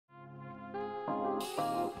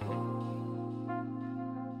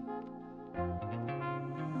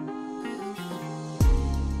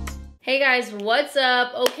Hey guys, what's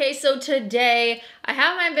up? Okay, so today I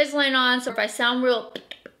have my Invisalign on, so if I sound real,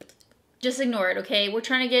 just ignore it, okay? We're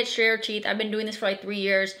trying to get straighter teeth. I've been doing this for like 3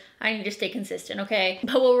 years. I need to stay consistent, okay?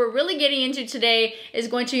 But what we're really getting into today is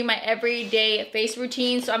going to be my everyday face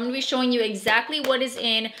routine. So I'm gonna be showing you exactly what is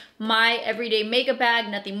in my everyday makeup bag,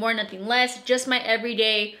 nothing more, nothing less, just my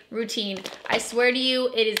everyday routine. I swear to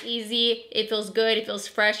you, it is easy, it feels good, it feels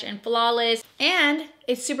fresh and flawless, and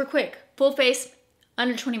it's super quick. Full face,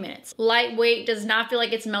 under 20 minutes. Lightweight, does not feel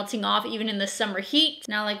like it's melting off even in the summer heat. It's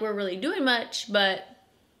not like we're really doing much, but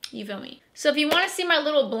you feel me. So if you want to see my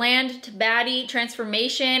little bland to baddie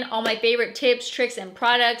transformation, all my favorite tips, tricks, and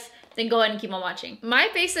products, then go ahead and keep on watching. My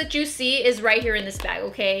face that you see is right here in this bag,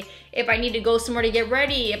 okay? If I need to go somewhere to get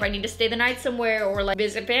ready, if I need to stay the night somewhere or like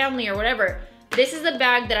visit family or whatever, this is the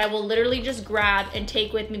bag that I will literally just grab and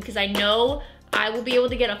take with me because I know I will be able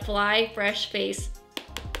to get a fly, fresh face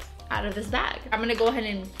out of this bag. I'm gonna go ahead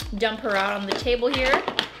and dump her out on the table here.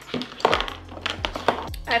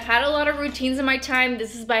 I've had a lot of routines in my time.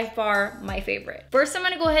 This is by far my favorite. First, I'm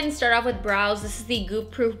gonna go ahead and start off with brows. This is the Goof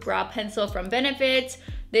Proof Brow Pencil from Benefits.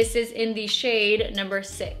 This is in the shade number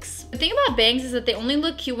 6. The thing about bangs is that they only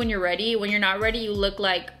look cute when you're ready. When you're not ready, you look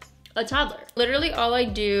like a toddler. Literally all I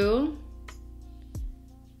do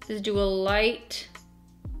is do a light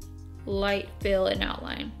fill and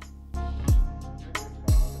outline.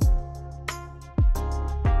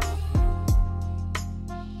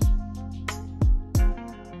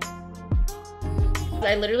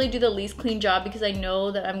 I literally do the least clean job because I know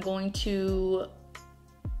that I'm going to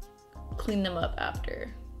clean them up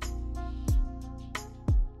after.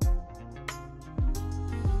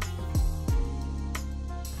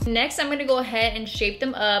 Next, I'm gonna go ahead and shape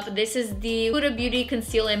them up. This is the Fenty Beauty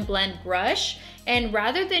Conceal and Blend brush. And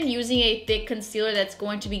rather than using a thick concealer that's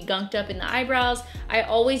going to be gunked up in the eyebrows, I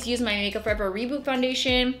always use my Makeup Forever Reboot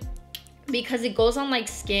foundation because it goes on like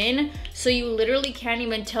skin, so you literally can't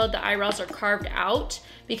even tell the eyebrows are carved out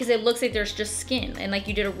because it looks like there's just skin and like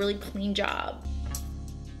you did a really clean job.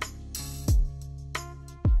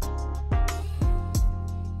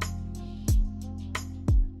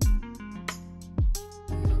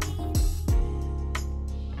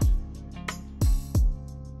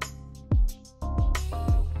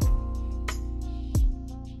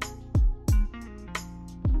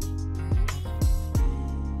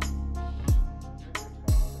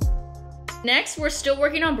 Next, we're still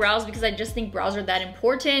working on brows because I just think brows are that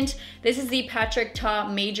important. This is the Patrick Ta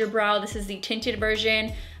Major Brow. This is the tinted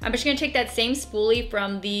version. I'm just gonna take that same spoolie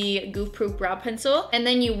from the Goof Proof Brow Pencil, and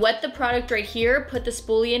then you wet the product right here, put the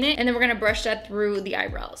spoolie in it, and then we're gonna brush that through the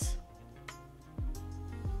eyebrows.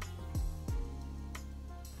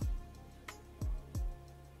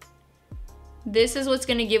 This is what's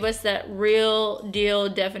gonna give us that real deal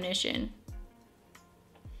definition.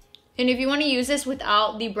 And if you want to use this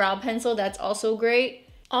without the brow pencil, that's also great.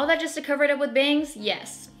 All that just to cover it up with bangs?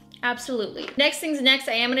 Yes, absolutely. Next things next,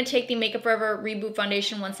 I am going to take the Makeup Forever Reboot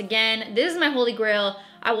foundation once again. This is my holy grail.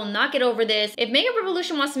 I will not get over this. If Makeup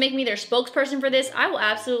Revolution wants to make me their spokesperson for this, I will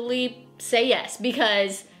absolutely say yes,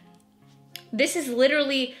 because this is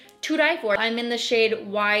literally to die for. I'm in the shade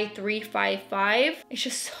Y355. It's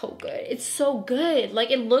just so good. It's so good. Like,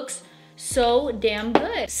 it looks so damn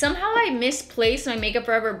good. Somehow I misplaced my Makeup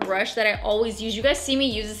Forever brush that I always use. You guys see me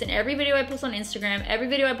use this in every video I post on Instagram, every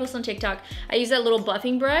video I post on TikTok. I use that little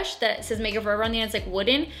buffing brush that says Makeup Forever on the end. It's like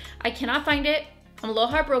wooden. I cannot find it. I'm a little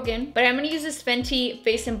heartbroken, but I'm gonna use this Fenty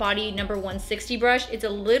Face and Body number 160 brush. It's a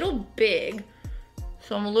little big,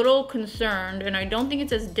 so I'm a little concerned, and I don't think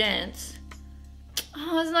it's as dense.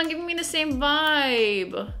 Oh, it's not giving me the same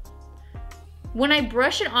vibe. When I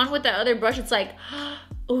brush it on with that other brush, it's like,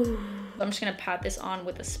 ooh. I'm just gonna pat this on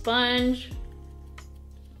with a sponge.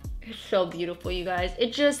 It's so beautiful, you guys.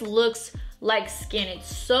 It just looks like skin.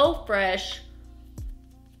 It's so fresh,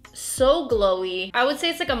 so glowy. I would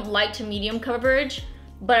say it's like a light to medium coverage,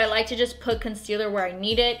 but I like to just put concealer where I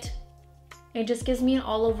need it. It just gives me an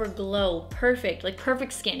all over glow. Perfect, like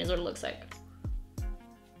perfect skin is what it looks like.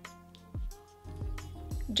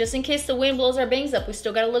 Just in case the wind blows our bangs up, we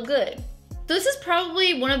still gotta look good. So this is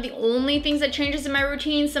probably one of the only things that changes in my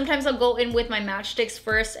routine. Sometimes I'll go in with my matchsticks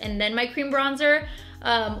first and then my cream bronzer,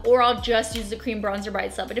 or I'll just use the cream bronzer by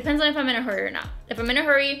itself. It depends on if I'm in a hurry or not. If I'm in a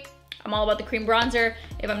hurry, I'm all about the cream bronzer.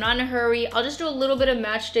 If I'm not in a hurry, I'll just do a little bit of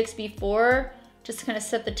matchsticks before, just to kind of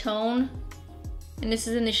set the tone. And this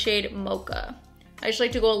is in the shade Mocha. I just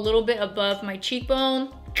like to go a little bit above my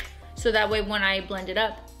cheekbone, so that way when I blend it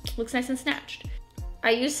up, it looks nice and snatched. I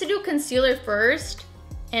used to do concealer first,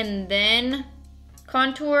 and then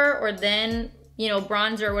contour, or then, you know,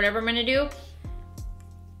 bronzer or whatever I'm gonna do.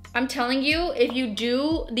 I'm telling you, if you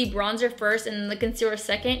do the bronzer first and then the concealer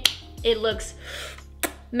second, it looks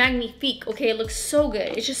magnifique, okay? It looks so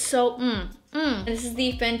good. It's just so, And this is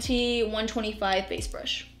the Fenty 125 face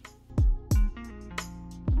brush.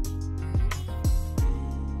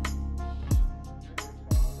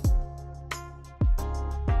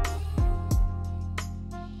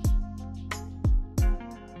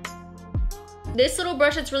 This little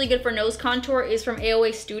brush that's really good for nose contour is from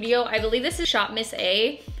AOA Studio. I believe this is Shop Miss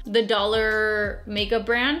A, the dollar makeup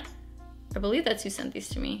brand. I believe that's who sent these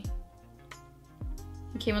to me.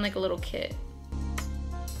 It came in like a little kit.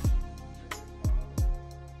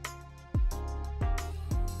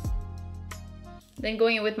 Then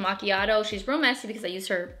going in with Macchiato. She's real messy because I use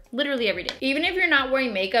her literally every day. Even if you're not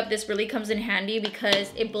wearing makeup, this really comes in handy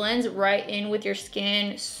because it blends right in with your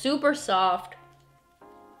skin. Super soft.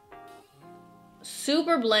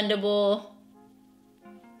 Super blendable.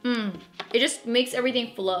 It just makes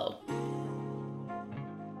everything flow.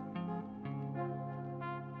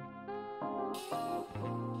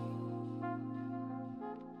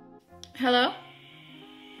 Hello?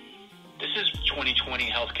 This is 2020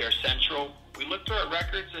 Healthcare Central. We looked through our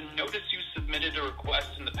records and noticed you submitted a request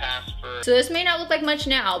in the past for... So this may not look like much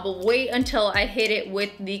now, but wait until I hit it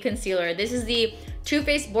with the concealer. This is the Too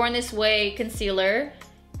Faced Born This Way concealer.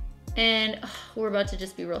 And we're about to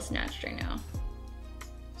just be real snatched right now.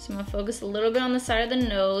 So I'm gonna focus a little bit on the side of the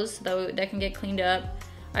nose so that can get cleaned up.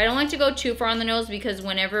 I don't like to go too far on the nose because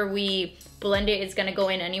whenever we blend it, it's gonna go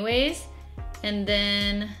in anyways. And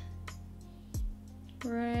then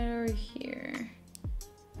right over here,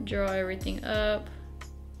 draw everything up.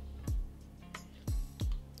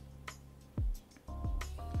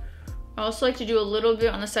 I also like to do a little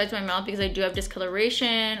bit on the sides of my mouth because I do have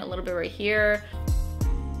discoloration, a little bit right here.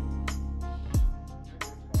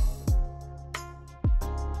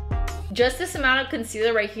 Just this amount of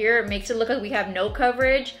concealer right here makes it look like we have no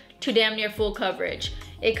coverage to damn near full coverage.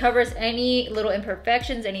 It covers any little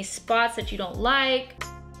imperfections, any spots that you don't like.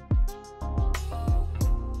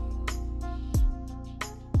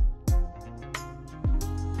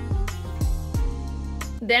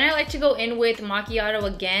 Then I like to go in with Macchiato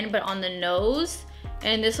again, but on the nose.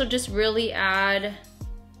 And this will just really add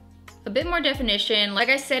a bit more definition. Like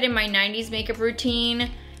I said in my 90s makeup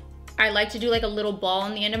routine, I like to do like a little ball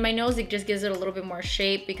on the end of my nose. It just gives it a little bit more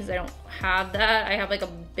shape because I don't have that. I have like a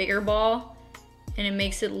bigger ball and it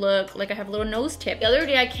makes it look like I have a little nose tip. The other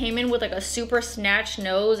day I came in with like a super snatched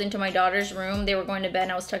nose into my daughter's room. They were going to bed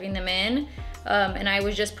and I was tucking them in. And I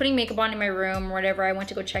was just putting makeup on in my room or whatever. I went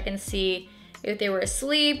to go check and see if they were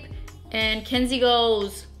asleep. And Kenzie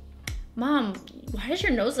goes, "Mom, why does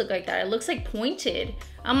your nose look like that? It looks like pointed."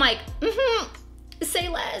 I'm like, say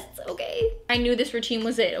less, okay? I knew this routine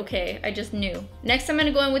was it, okay? I just knew. Next, I'm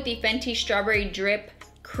gonna go in with the Fenty Strawberry Drip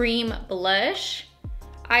Cream Blush.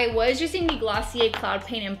 I was using the Glossier Cloud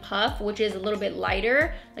Paint and Puff, which is a little bit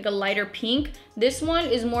lighter, like a lighter pink. This one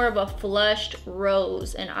is more of a flushed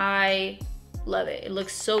rose, and I love it. It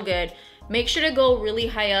looks so good. Make sure to go really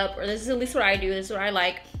high up, or this is at least what I do, this is what I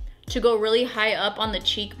like, to go really high up on the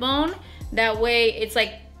cheekbone. That way, it's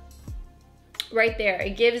like right there.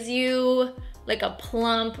 It gives you like a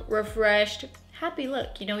plump, refreshed, happy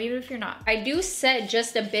look, you know, even if you're not. I do set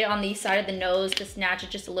just a bit on the side of the nose to snatch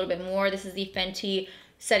it just a little bit more. This is the Fenty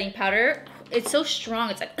setting powder. It's so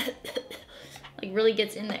strong, it's like, like really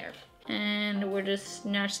gets in there. And we'll just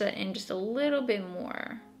snatch that in just a little bit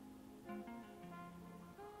more.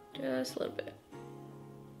 Just a little bit.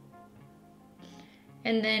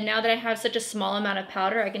 And then now that I have such a small amount of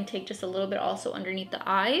powder, I can take just a little bit also underneath the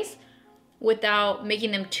eyes without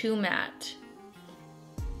making them too matte.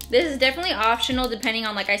 This is definitely optional depending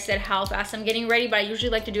on, like I said, how fast I'm getting ready, but I usually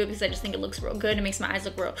like to do it because I just think it looks real good. It makes my eyes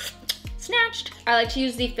look real snatched. I like to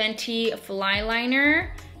use the Fenty Fly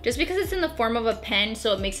Liner just because it's in the form of a pen,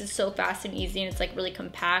 so it makes it so fast and easy, and it's like really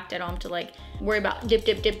compact. I don't have to like worry about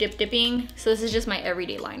dipping. So this is just my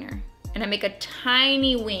everyday liner. And I make a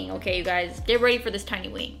tiny wing, okay, you guys? Get ready for this tiny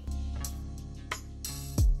wing.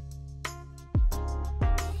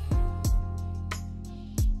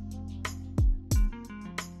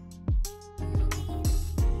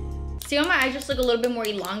 See how my eyes just look a little bit more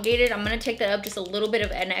elongated? I'm gonna take that up just a little bit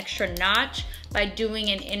of an extra notch by doing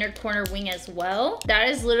an inner corner wing as well. That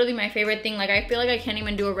is literally my favorite thing. Like, I feel like I can't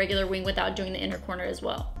even do a regular wing without doing the inner corner as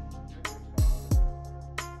well.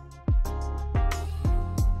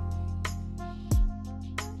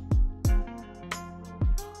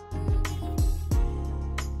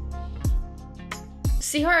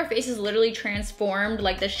 See how our face is literally transformed?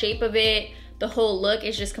 Like the shape of it, the whole look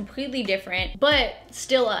is just completely different, but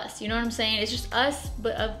still us, you know what I'm saying? It's just us,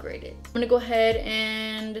 but upgraded. I'm gonna go ahead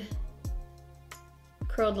and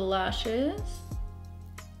curl the lashes.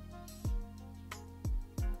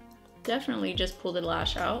 Definitely just pull the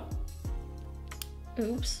lash out.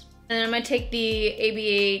 Oops. And then I'm gonna take the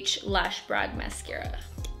ABH Lash Brag Mascara.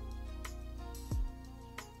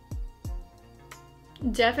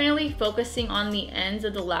 Definitely focusing on the ends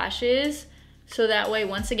of the lashes, so that way,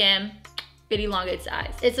 once again, it elongates the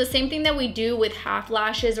eyes. It's the same thing that we do with half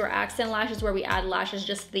lashes or accent lashes, where we add lashes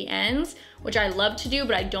just to the ends, which I love to do,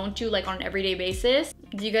 but I don't do like on an everyday basis.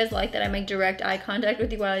 Do you guys like that I make direct eye contact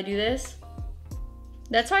with you while I do this?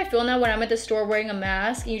 That's how I feel now when I'm at the store wearing a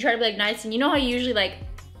mask and you try to be like nice, and you know how you usually like,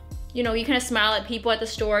 you know, you kind of smile at people at the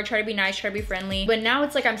store, try to be nice, try to be friendly. But now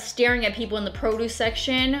it's like I'm staring at people in the produce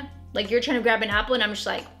section, like you're trying to grab an apple and I'm just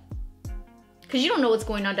like, cause you don't know what's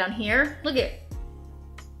going on down here. Look at,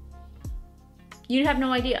 you'd have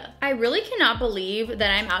no idea. I really cannot believe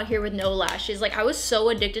that I'm out here with no lashes. Like I was so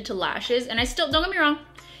addicted to lashes, and I still, don't get me wrong,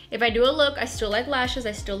 if I do a look, I still like lashes,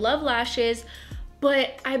 I still love lashes,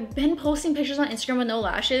 but I've been posting pictures on Instagram with no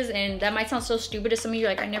lashes, and that might sound so stupid to some of you,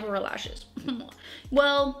 like I never wear lashes.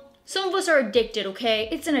 Well, some of us are addicted, okay?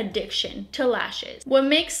 It's an addiction to lashes. What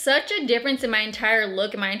makes such a difference in my entire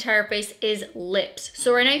look and my entire face is lips.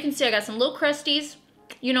 So right now you can see I got some little crusties,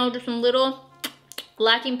 you know, just some little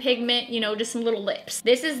lacking pigment, you know, just some little lips.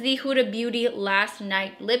 This is the Huda Beauty Last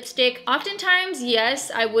Night lipstick. Oftentimes,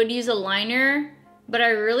 yes, I would use a liner, but I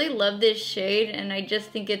really love this shade and I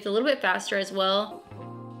just think it's a little bit faster as well.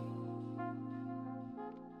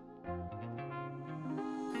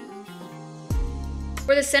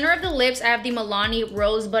 For the center of the lips, I have the Milani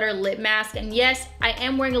Rose Butter Lip Mask. And yes, I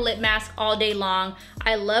am wearing a lip mask all day long.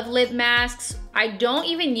 I love lip masks. I don't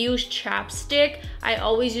even use chapstick. I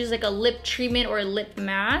always use like a lip treatment or a lip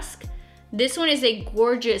mask. This one is a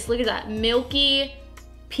gorgeous, look at that, milky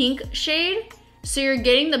pink shade. So you're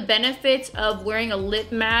getting the benefits of wearing a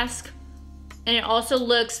lip mask, and it also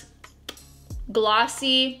looks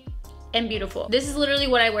glossy and beautiful. This is literally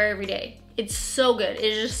what I wear every day. It's so good. It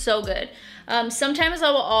is just so good. Sometimes I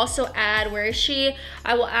will also add, where is she?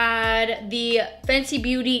 I will add the Fenty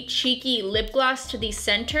Beauty Cheeky Lip Gloss to the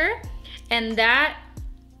center, and that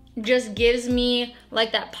just gives me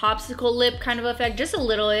like that popsicle lip kind of effect, just a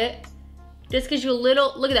little bit. Just gives you a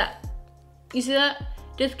little, look at that. You see that?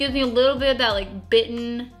 Just gives me a little bit of that like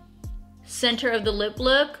bitten center of the lip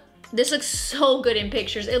look. This looks so good in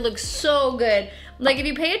pictures. It looks so good. Like if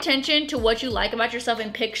you pay attention to what you like about yourself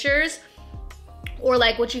in pictures, or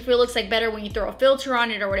like what you feel looks like better when you throw a filter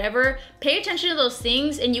on it or whatever, pay attention to those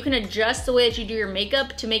things and you can adjust the way that you do your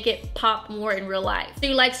makeup to make it pop more in real life. So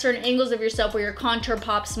you like certain angles of yourself where your contour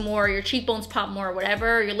pops more, your cheekbones pop more or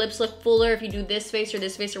whatever, your lips look fuller if you do this face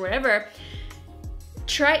or whatever.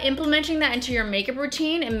 Try implementing that into your makeup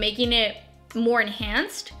routine and making it more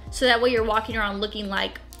enhanced, so that way you're walking around looking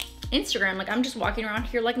like Instagram. Like I'm just walking around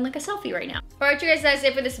here looking like a selfie right now. All right, you guys, that's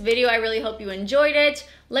it for this video. I really hope you enjoyed it.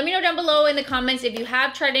 Let me know down below in the comments if you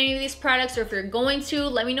have tried any of these products, or if you're going to,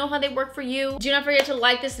 let me know how they work for you. Do not forget to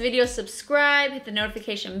like this video, subscribe, hit the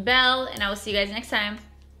notification bell, and I will see you guys next time.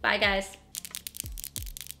 Bye, guys.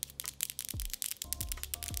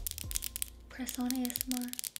 Press on ASMR.